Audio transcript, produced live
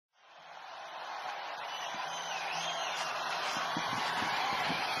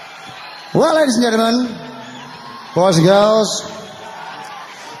Well, ladies and gentlemen, boys and girls,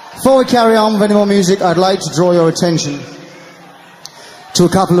 before we carry on with any more music, I'd like to draw your attention to a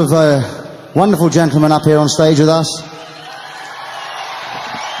couple of wonderful gentlemen up here on stage with us.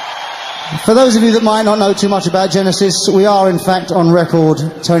 For those of you that might not know too much about Genesis, we are in fact on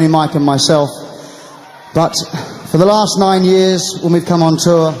record, Tony, Mike and myself. But for the last 9 years, when we've come on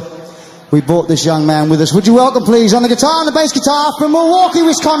tour, we brought this young man with us. Would you welcome, please, on the guitar and the bass guitar from Milwaukee,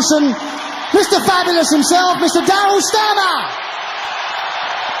 Wisconsin, Mr. Fabulous himself, Mr. Daryl Stuermer.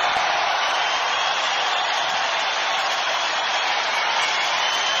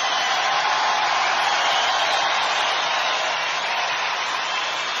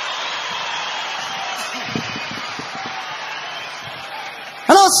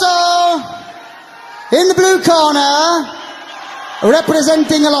 And also, in the blue corner,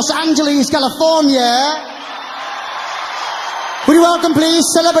 representing Los Angeles, California, would you welcome, please,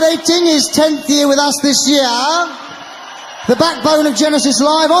 celebrating his 10th year with us this year, the backbone of Genesis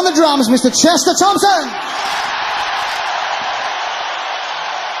Live on the drums, Mr. Chester Thompson.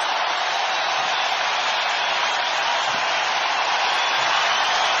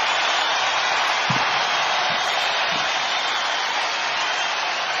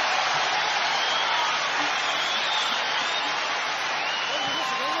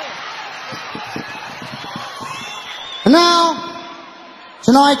 And now,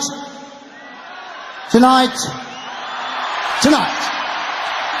 tonight.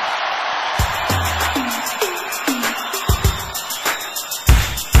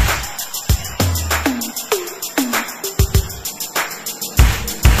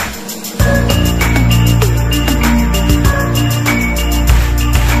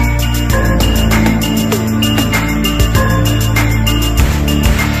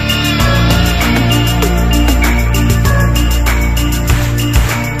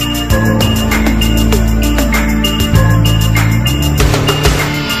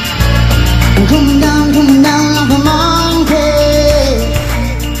 Coming down like a monkey,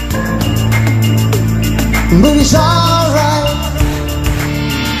 but it's alright.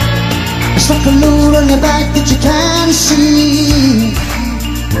 It's like a load on your back that you can't see,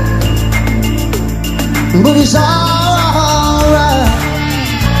 but it's alright.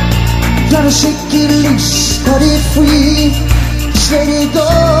 Try to shake it loose, cut it free, just let it go,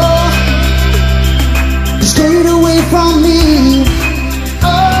 just get away from me.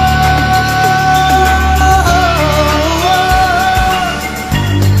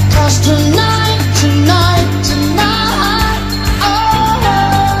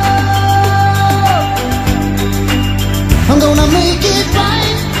 I'm gonna make it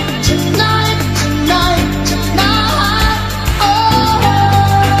right tonight. Oh,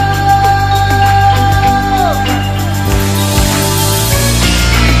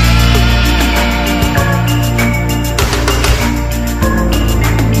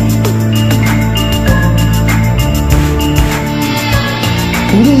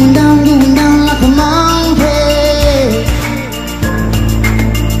 going down like a monkey,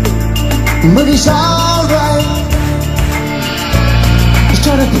 but it's alright.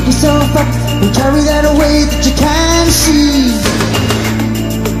 Try to pick yourself up and carry that away that you can't see.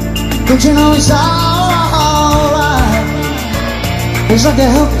 Don't you know it's alright? It's like a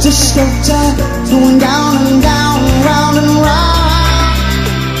helter-skelter going down and down, round and round.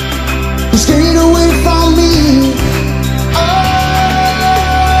 Just get away from me.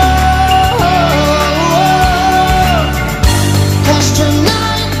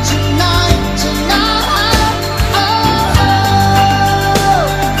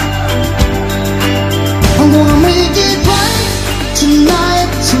 I'm gonna make it right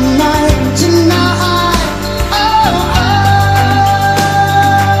tonight. Oh,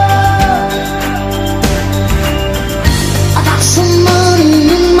 I got some money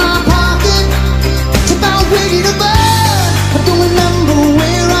in my pocket, it's about ready to burn. I don't remember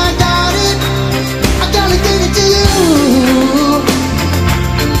where I got it, I gotta get it to you.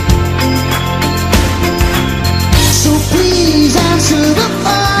 So please answer the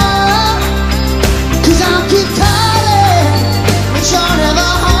phone, 'cause I'll keep calling, but you're never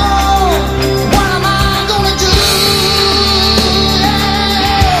home. What am I gonna do?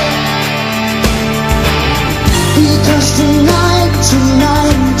 Because tonight,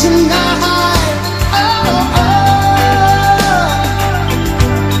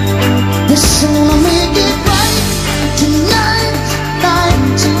 this is gonna make it right tonight.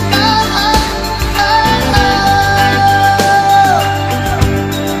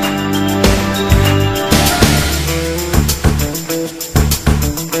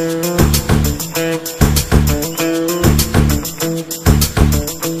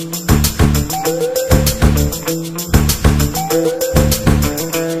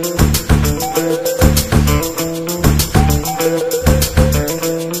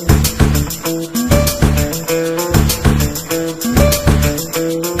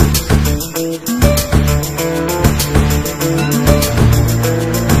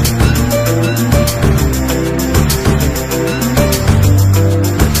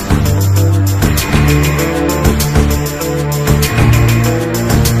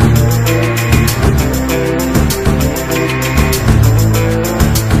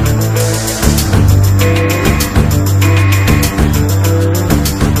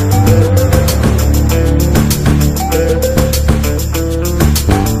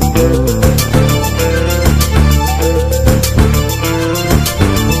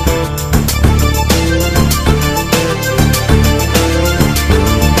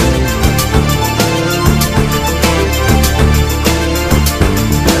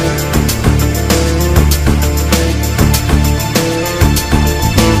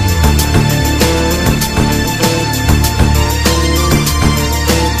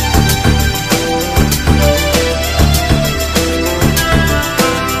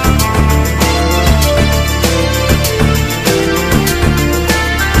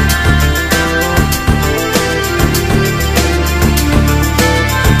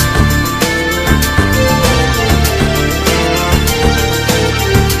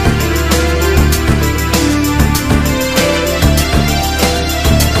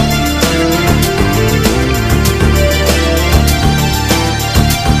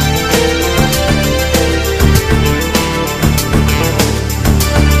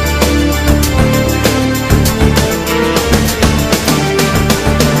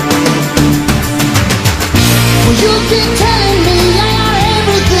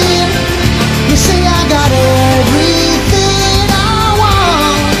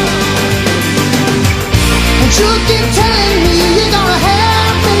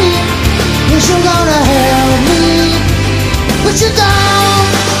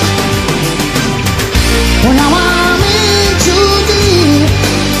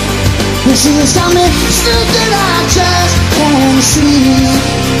 can see it's coming, still that I just can't see.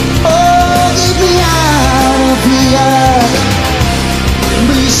 Oh, get me out of here.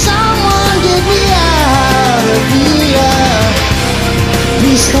 Please, someone get me out of here.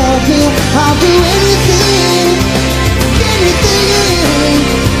 Please help me, I'll do anything, anything.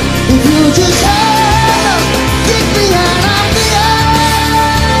 If you just help, get me out of here.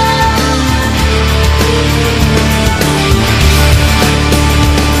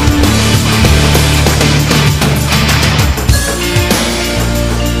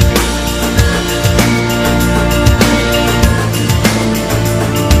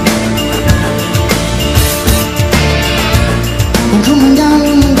 I'm coming down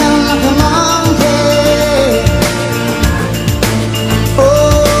like a monkey.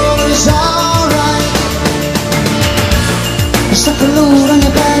 Oh, it's alright. It's like a load on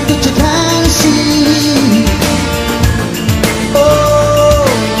your back that you can't see. Oh,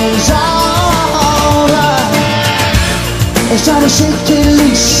 it's alright. It's trying to shake it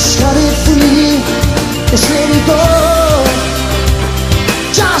loose, cut it free. Just let it go.